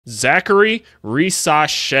Zaccharie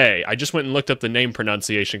Risacher. I just went and looked up the name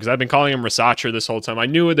pronunciation because I've been calling him Risacher this whole time. I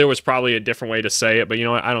knew there was probably a different way to say it, but you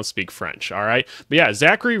know what? I don't speak French, all right? But yeah,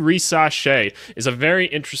 Zaccharie Risacher is a very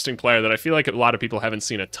interesting player that I feel like a lot of people haven't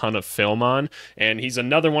seen a ton of film on, and he's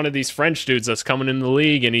another one of these French dudes that's coming in the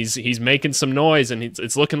league, and he's making some noise, and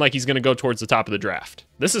it's looking like he's going to go towards the top of the draft.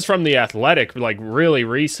 This is from The Athletic, like really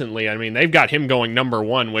recently. I mean, they've got him going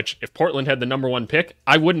 #1, which if Portland had the #1 pick,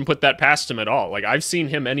 I wouldn't put that past him at all. Like, I've seen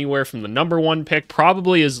him anywhere from the #1 pick,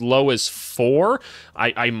 probably as low as 4.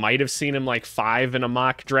 I might have seen him like 5 in a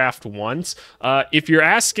mock draft once. If you're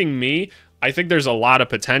asking me, I think there's a lot of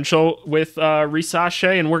potential with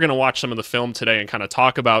Risacher, and we're going to watch some of the film today and kind of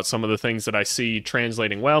talk about some of the things that I see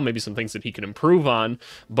translating well, maybe some things that he can improve on.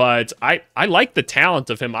 But I like the talent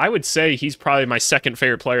of him. I would say he's probably my second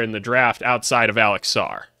favorite player in the draft outside of Alex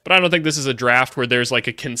Sarr. But I don't think this is a draft where there's like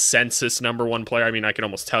a consensus #1 player. I mean, I can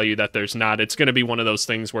almost tell you that there's not. It's going to be one of those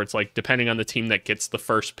things where it's like, depending on the team that gets the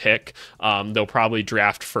first pick, they'll probably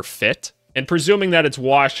draft for fit. And presuming that it's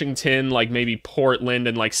Washington, like maybe Portland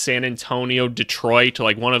and like San Antonio, Detroit,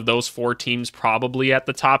 like one of those 4 teams probably at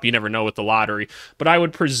the top. You never know with the lottery. But I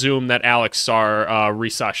would presume that Alex Sarr,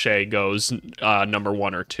 Risacher goes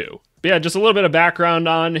 #1 or 2. But yeah, just a little bit of background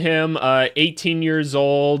on him. 18 years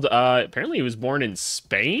old. Apparently he was born in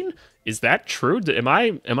Spain. Is that true? Am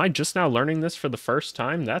I just now learning this for the first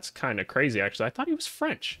time? That's kind of crazy, actually. I thought he was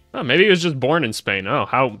French. Oh, maybe he was just born in Spain. Oh,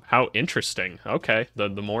 how interesting. Okay, the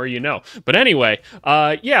more you know. But anyway,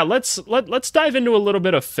 yeah, let's dive into a little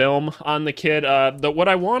bit of film on the kid. What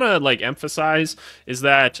I want to like emphasize is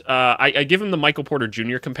that I give him the Michael Porter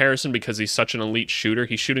Jr. comparison because he's such an elite shooter.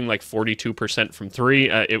 He's shooting like 42% from 3.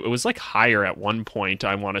 It was like higher at one point,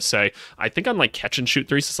 I want to say. I think on like catch and shoot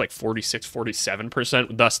threes, it's like 46,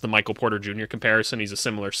 47%. Thus the Michael Porter Jr. comparison. He's a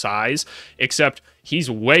similar size, except he's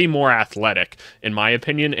way more athletic, in my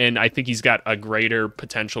opinion, and I think he's got a greater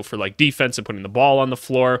potential for like defense and putting the ball on the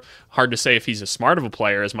floor. Hard to say if he's as smart of a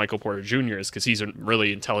player as Michael Porter Jr. is, because he's a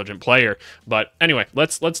really intelligent player. But anyway,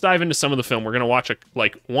 let's dive into some of the film. We're gonna watch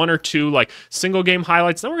like 1 or 2 like single game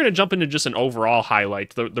highlights. Then we're gonna jump into just an overall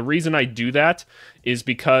highlight. The reason I do that is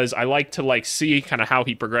because I like to like see kind of how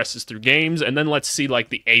he progresses through games, and then let's see like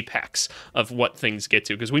the apex of what things get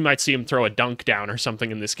to, because we might see him throw a dunk down or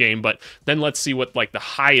something in this game, but then let's see what like the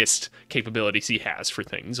highest capabilities he has for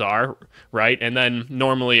things are, right? And then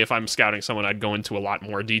normally if I'm scouting someone, I'd go into a lot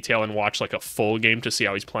more detail and watch like a full game to see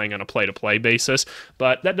how he's playing on a play-to-play basis,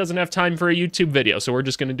 but that doesn't have time for a YouTube video, so we're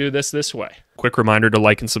just going to do this way. Quick reminder to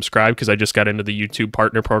like and subscribe, because I just got into the YouTube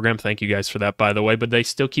partner program. Thank you guys for that, by the way, but they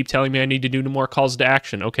still keep telling me I need to do more calls to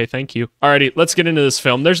action. Okay, thank you. Alrighty, let's get into this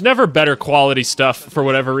film. There's never better quality stuff for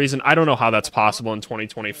whatever reason. I don't know how that's possible in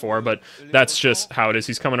 2024, but that's just how it is.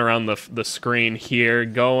 He's coming around the screen here,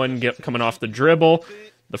 coming off the dribble.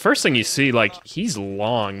 The first thing you see, like, he's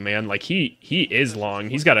long, man. Like, he is long.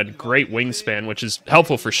 He's got a great wingspan, which is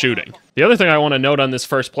helpful for shooting. The other thing I want to note on this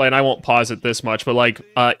first play, and I won't pause it this much, but, like,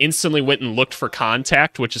 instantly went and looked for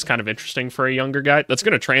contact, which is kind of interesting for a younger guy. That's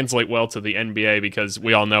going to translate well to the NBA, because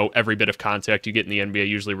we all know every bit of contact you get in the NBA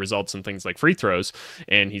usually results in things like free throws,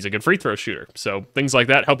 and he's a good free throw shooter. So things like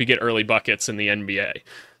that help you get early buckets in the NBA.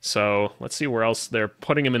 So let's see where else they're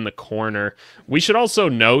putting him in the corner. We should also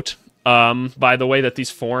note, by the way, that these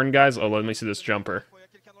foreign guys... Oh, let me see this jumper.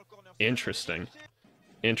 Interesting.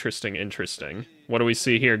 Interesting. What do we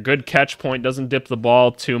see here? Good catch point. Doesn't dip the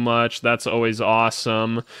ball too much. That's always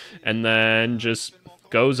awesome. And then just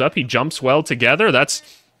goes up. He jumps well together. That's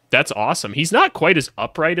awesome. He's not quite as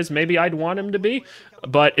upright as maybe I'd want him to be,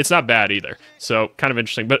 but it's not bad either. So kind of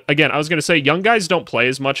interesting. But again, I was going to say, young guys don't play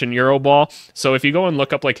as much in Euroball. So if you go and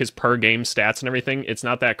look up like his per game stats and everything, it's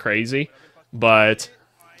not that crazy. But...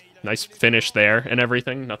 nice finish there and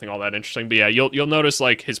everything. Nothing all that interesting. But yeah, you'll notice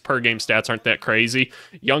like his per game stats aren't that crazy.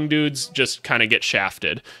 Young dudes just kind of get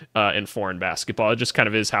shafted in foreign basketball. It just kind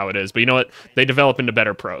of is how it is. But you know what? They develop into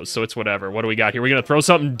better pros, so it's whatever. What do we got here? We're going to throw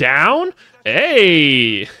something down?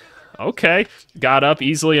 Hey! Okay. Got up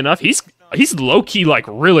easily enough. He's low-key like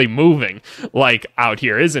really moving like out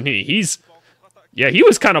here, isn't he? Yeah, he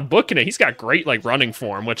was kind of booking it. He's got great like running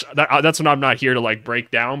form, which that's what I'm not here to like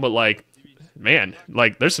break down, but like, man,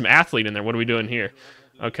 like, there's some athlete in there. What are we doing here?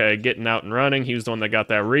 Okay, getting out and running. He was the one that got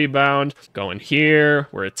that rebound. Going here.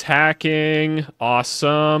 We're attacking.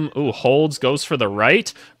 Awesome. Ooh, holds, goes for the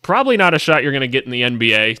right. Probably not a shot you're going to get in the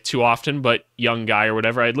NBA too often, but young guy or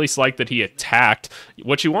whatever. I at least like that he attacked.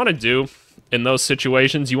 What you want to do in those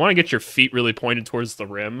situations, you want to get your feet really pointed towards the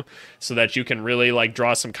rim so that you can really like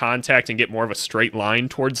draw some contact and get more of a straight line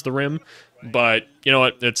towards the rim. But you know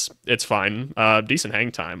what? It's fine. Decent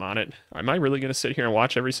hang time on it. Am I really gonna sit here and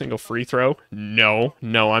watch every single free throw? No,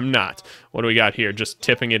 I'm not. What do we got here? Just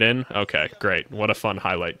tipping it in? Okay, great. What a fun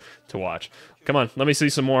highlight to watch. Come on, let me see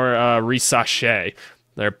some more Risacher.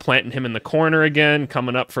 They're planting him in the corner again,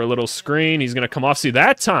 coming up for a little screen. He's gonna come off. See,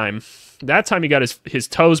 that time he got his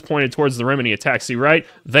toes pointed towards the rim and he attacks. See, right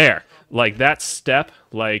there. Like that step,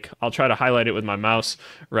 like I'll try to highlight it with my mouse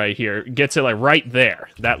right here. Gets it like right there,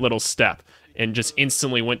 that little step, and just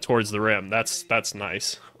instantly went towards the rim. That's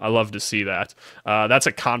nice. I love to see that. That's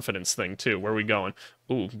a confidence thing too. Where are we going?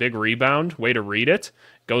 Ooh, big rebound. Way to read it.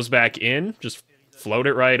 Goes back in. Just float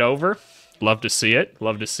it right over. Love to see it.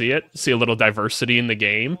 Love to see it. See a little diversity in the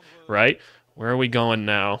game, right? Where are we going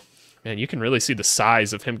now? Man, you can really see the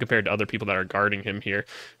size of him compared to other people that are guarding him here.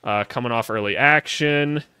 Coming off early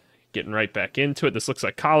action. Getting right back into it. This looks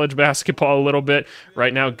like college basketball a little bit.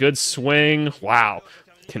 Right now, good swing. Wow.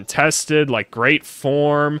 Contested, like great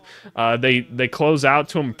form. They close out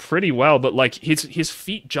to him pretty well, but like his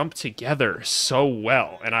feet jump together so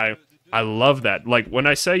well. And I love that. Like when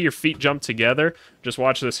I say your feet jump together, just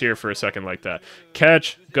watch this here for a second like that.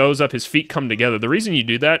 Catch, goes up, his feet come together. The reason you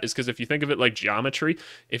do that is because if you think of it like geometry,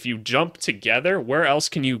 if you jump together, where else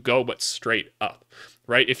can you go but straight up?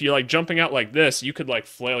 Right? If you're like jumping out like this, you could like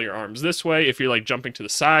flail your arms this way. If you're like jumping to the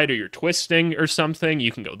side or you're twisting or something,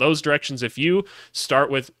 you can go those directions. If you start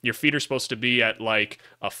with your feet are supposed to be at like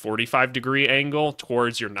a 45-degree angle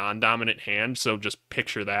towards your non-dominant hand. So just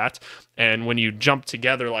picture that. And when you jump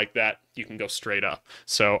together like that, you can go straight up.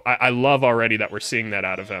 So I love already that we're seeing that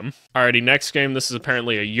out of him. Alrighty, next game. This is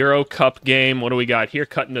apparently a Euro Cup game. What do we got here?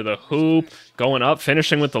 Cutting to the hoop, going up,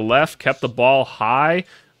 finishing with the left, kept the ball high.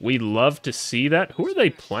 We love to see that. Who are they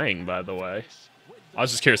playing, by the way? I was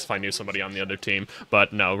just curious if I knew somebody on the other team,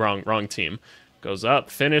 but no, wrong team. Goes up,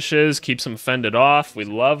 finishes, keeps him fended off. We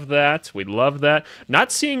love that. We love that.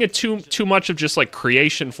 Not seeing it too much of just like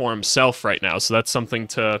creation for himself right now, so that's something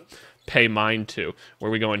to pay mind to. Where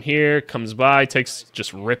we going here? Comes by,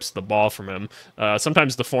 just rips the ball from him.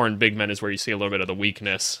 Sometimes the foreign big men is where you see a little bit of the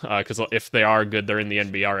weakness, because if they are good, they're in the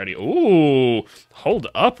NBA already. Ooh, hold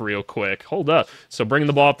up real quick. Hold up. So bringing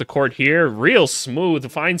the ball up the court here, real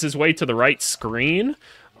smooth, finds his way to the right screen.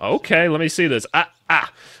 Okay, let me see this.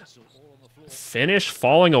 Finish,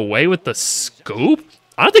 falling away with the scoop?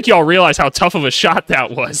 I don't think y'all realize how tough of a shot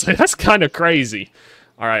that was. That's kind of crazy.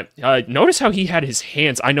 All right, notice how he had his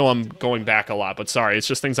hands. I know I'm going back a lot, but sorry, it's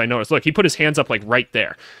just things I noticed. Look, he put his hands up like right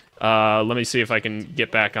there. Let me see if I can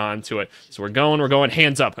get back onto it. So we're going,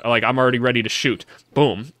 hands up. Like I'm already ready to shoot.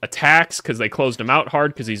 Boom, attacks because they closed him out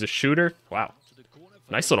hard because he's a shooter. Wow,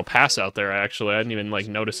 nice little pass out there, actually. I didn't even like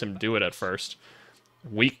notice him do it at first.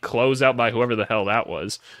 Weak closeout by whoever the hell that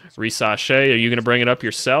was. Risacher, are you going to bring it up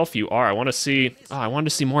yourself? You are. I want to see... Oh, I wanted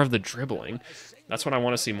to see more of the dribbling. That's what I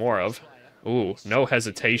want to see more of. Ooh, no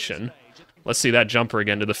hesitation. Let's see that jumper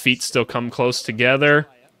again. Do the feet still come close together?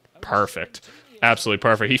 Perfect. Absolutely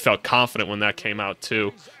perfect. He felt confident when that came out,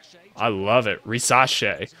 too. I love it.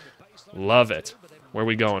 Risacher. Love it. Where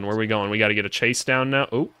we going? Where we going? We got to get a chase down now.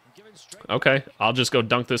 Ooh. Okay. I'll just go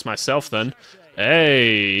dunk this myself then.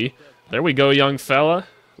 Hey. There we go, young fella.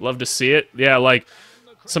 Love to see it. Yeah, like,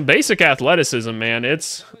 some basic athleticism, man.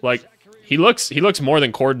 It's, like, he looks more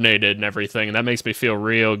than coordinated and everything, and that makes me feel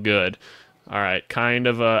real good. All right, kind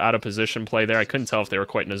of out of position play there. I couldn't tell if they were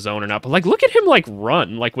quite in a zone or not, but, like, look at him, like,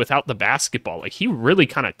 run, like, without the basketball. Like, he really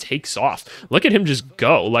kind of takes off. Look at him just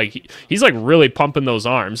go. Like, he's, like, really pumping those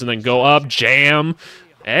arms and then go up, jam.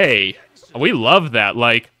 Hey, we love that.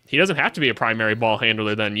 Like, he doesn't have to be a primary ball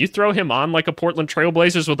handler then. You throw him on like a Portland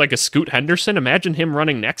Trailblazers with like a Scoot Henderson, imagine him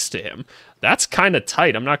running next to him. That's kind of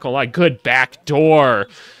tight, I'm not going to lie. Good back door.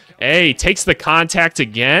 Hey, takes the contact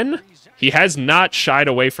again. He has not shied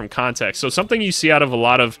away from contact. So something you see out of a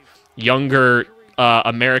lot of younger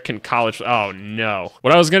American college... Oh, no.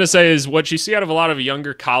 What I was going to say is what you see out of a lot of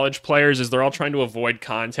younger college players is they're all trying to avoid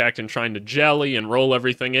contact and trying to jelly and roll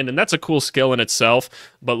everything in, and that's a cool skill in itself.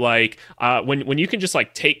 But, like, when you can just,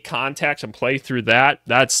 like, take contact and play through that,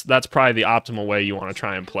 that's probably the optimal way you want to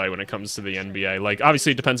try and play when it comes to the NBA. Like,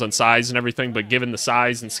 obviously it depends on size and everything, but given the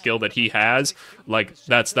size and skill that he has, like,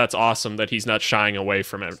 that's awesome that he's not shying away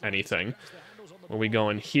from anything. Where we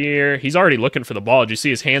going here? He's already looking for the ball. Did you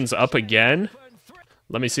see his hands up again?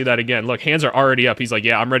 Let me see that again. Look, hands are already up. He's like,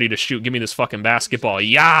 yeah, I'm ready to shoot. Give me this fucking basketball.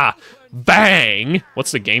 Yeah! Bang!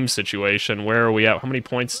 What's the game situation? Where are we at? How many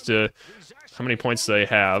points do they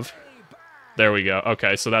have? There we go.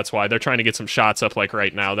 Okay, so that's why. They're trying to get some shots up like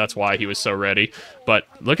right now. That's why he was so ready. But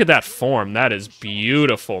look at that form. That is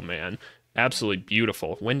beautiful, man. Absolutely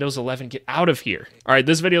beautiful. Windows 11, get out of here. All right,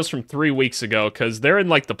 this video's from 3 weeks ago because they're in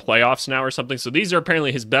like the playoffs now or something. So these are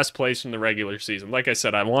apparently his best plays from the regular season. Like I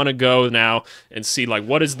said, I want to go now and see like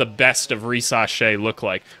what does the best of Risacher look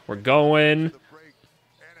like. We're going.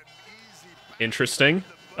 Interesting.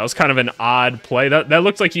 That was kind of an odd play. That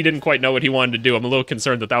looked like he didn't quite know what he wanted to do. I'm a little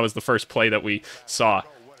concerned that that was the first play that we saw.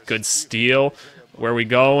 Good steal. Where are we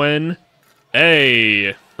going?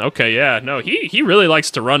 Hey. Okay, yeah. No, he really likes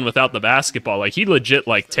to run without the basketball. Like, he legit,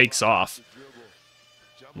 like, takes off.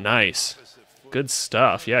 Nice. Good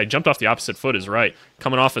stuff. Yeah, he jumped off the opposite foot is right.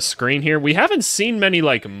 Coming off a screen here. We haven't seen many,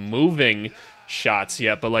 like, moving shots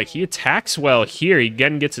yet, but, like, he attacks well here. He,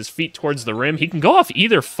 again, gets his feet towards the rim. He can go off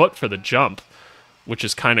either foot for the jump, which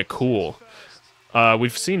is kind of cool.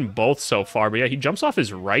 We've seen both so far, but yeah, he jumps off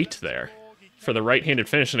his right there for the right-handed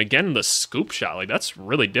finish. And again, the scoop shot, like, that's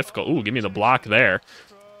really difficult. Ooh, give me the block there.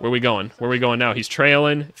 Where are we going? Where are we going now? He's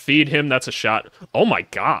trailing. Feed him. That's a shot. Oh, my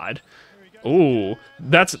God. Ooh,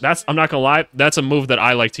 that's. I'm not gonna lie. That's a move that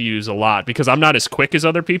I like to use a lot because I'm not as quick as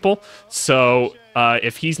other people. So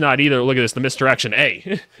if he's not either, look at this, the misdirection.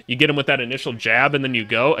 Hey, you get him with that initial jab and then you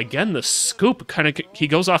go. Again, the scoop kind of, he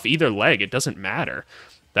goes off either leg. It doesn't matter.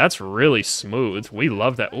 That's really smooth. We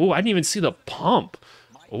love that. Ooh, I didn't even see the pump.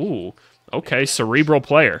 Ooh, okay, cerebral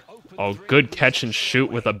player. Oh, good catch and shoot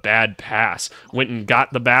with a bad pass. Went and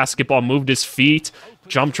got the basketball, moved his feet,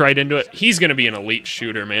 jumped right into it. He's going to be an elite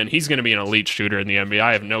shooter, man. He's going to be an elite shooter in the NBA.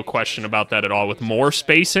 I have no question about that at all. With more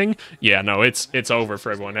spacing, yeah, no, it's over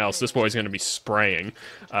for everyone else. This boy's going to be spraying.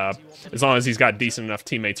 As long as he's got decent enough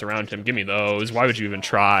teammates around him. Give me those. Why would you even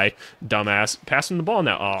try? Dumbass. Pass him the ball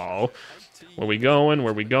now. Oh, where we going?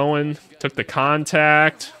 Where we going? Took the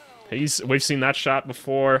contact. We've seen that shot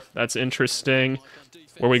before. That's interesting.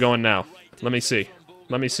 Where are we going now? Let me see.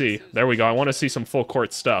 Let me see. There we go. I want to see some full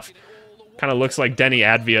court stuff. Kind of looks like Denny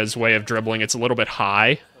Advia's way of dribbling. It's a little bit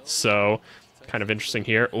high, so kind of interesting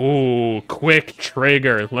here. Ooh, quick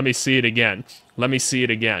trigger. Let me see it again. Let me see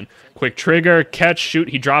it again. Quick trigger, catch, shoot.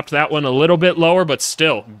 He dropped that one a little bit lower, but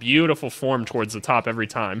still beautiful form towards the top every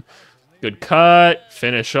time. Good cut.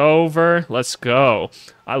 Finish over. Let's go.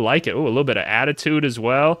 I like it. Ooh, a little bit of attitude as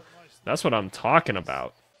well. That's what I'm talking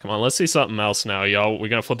about. Come on, let's see something else now, y'all. We're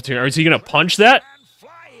going to flip it to him. Is he going to punch that?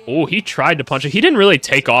 Oh, he tried to punch it. He didn't really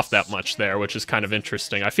take off that much there, which is kind of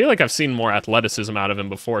interesting. I feel like I've seen more athleticism out of him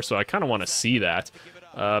before, so I kind of want to see that.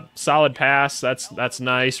 Solid pass. That's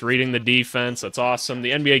nice. Reading the defense. That's awesome. The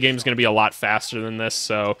NBA game is going to be a lot faster than this,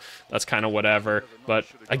 so that's kind of whatever. But,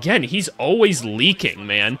 again, he's always leaking,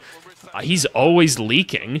 man. He's always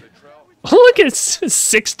leaking. Look at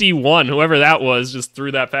 61. Whoever that was just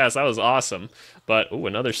threw that pass. That was awesome. But, ooh,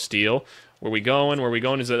 another steal. Where we going? Where we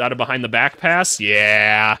going? Is it out of behind the back pass?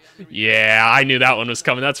 Yeah. Yeah, I knew that one was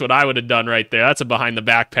coming. That's what I would have done right there. That's a behind the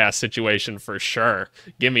back pass situation for sure.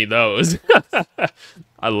 Give me those.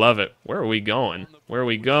 I love it. Where are we going? Where are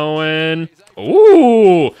we going?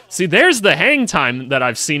 Ooh. See, there's the hang time that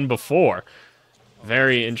I've seen before.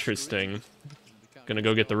 Very interesting. Gonna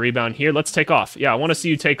go get the rebound here. Let's take off. Yeah, I want to see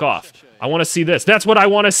you take off. I want to see this. That's what I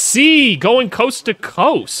want to see. Going coast to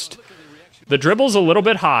coast. The dribble's a little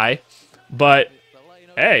bit high, but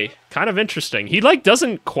hey, kind of interesting. He like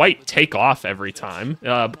doesn't quite take off every time.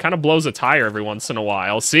 Kind of blows a tire every once in a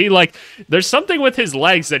while. See, like there's something with his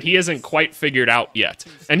legs that he hasn't quite figured out yet.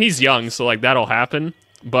 And he's young, so like that'll happen.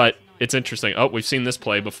 But it's interesting. Oh, we've seen this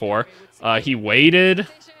play before. He waited.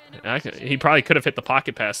 He probably could have hit the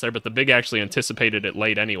pocket pass there, but the big actually anticipated it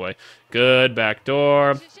late anyway. Good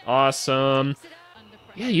backdoor. Awesome.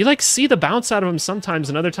 Yeah, you like see the bounce out of him sometimes,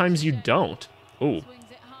 and other times you don't. Ooh,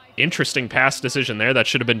 interesting pass decision there. That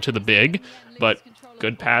should have been to the big, but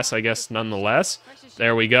good pass, I guess, nonetheless.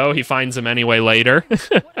 There we go. He finds him anyway later.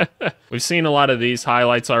 We've seen a lot of these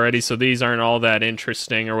highlights already, so these aren't all that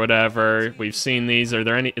interesting or whatever. We've seen these.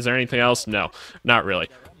 Is there anything else? No, not really.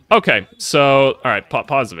 Okay, so, all right,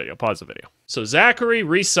 pause the video, pause the video. So, Zaccharie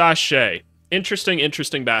Risacher,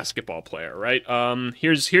 interesting basketball player, right?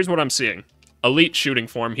 Here's what I'm seeing. Elite shooting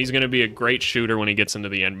form. He's going to be a great shooter when he gets into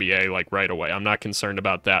the NBA, like, right away. I'm not concerned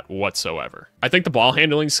about that whatsoever. I think the ball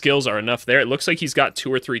handling skills are enough there. It looks like he's got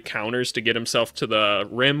 2 or 3 counters to get himself to the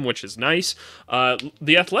rim, which is nice.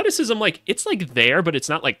 The athleticism, like, it's, like, there, but it's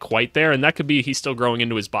not, like, quite there, and that could be he's still growing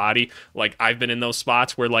into his body. Like, I've been in those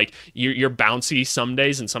spots where, like, you're bouncy some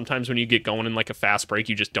days, and sometimes when you get going in, like, a fast break,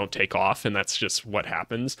 you just don't take off, and that's just what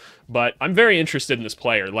happens. But I'm very interested in this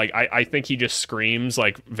player. Like, I think he just screams,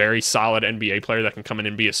 like, very solid NBA NBA player that can come in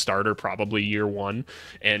and be a starter probably year one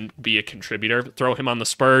and be a contributor. Throw him on the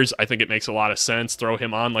Spurs. I think it makes a lot of sense. Throw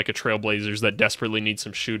him on like a Trailblazers that desperately need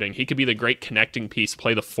some shooting. He could be the great connecting piece,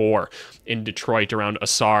 play the 4 in Detroit around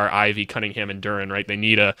Asar, Ivy, Cunningham, and Duren, right? They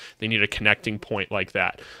need a connecting point like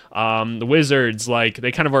that. The Wizards, like,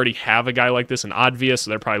 they kind of already have a guy like this in Obvious, so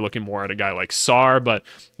they're probably looking more at a guy like Sar, but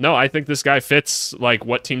no, I think this guy fits like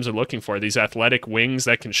what teams are looking for. These athletic wings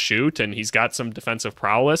that can shoot, and he's got some defensive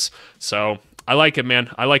prowess. So I like him, man.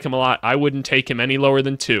 I like him a lot. I wouldn't take him any lower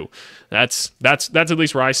than 2. That's at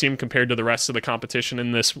least where I see him compared to the rest of the competition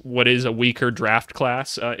in this, what is a weaker draft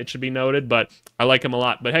class, it should be noted, but I like him a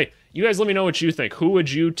lot. But hey, you guys let me know what you think. Who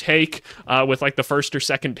would you take with like the first or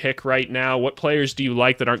second pick right now? What players do you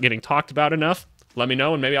like that aren't getting talked about enough? Let me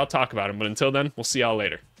know, and maybe I'll talk about them. But until then, we'll see y'all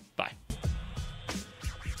later.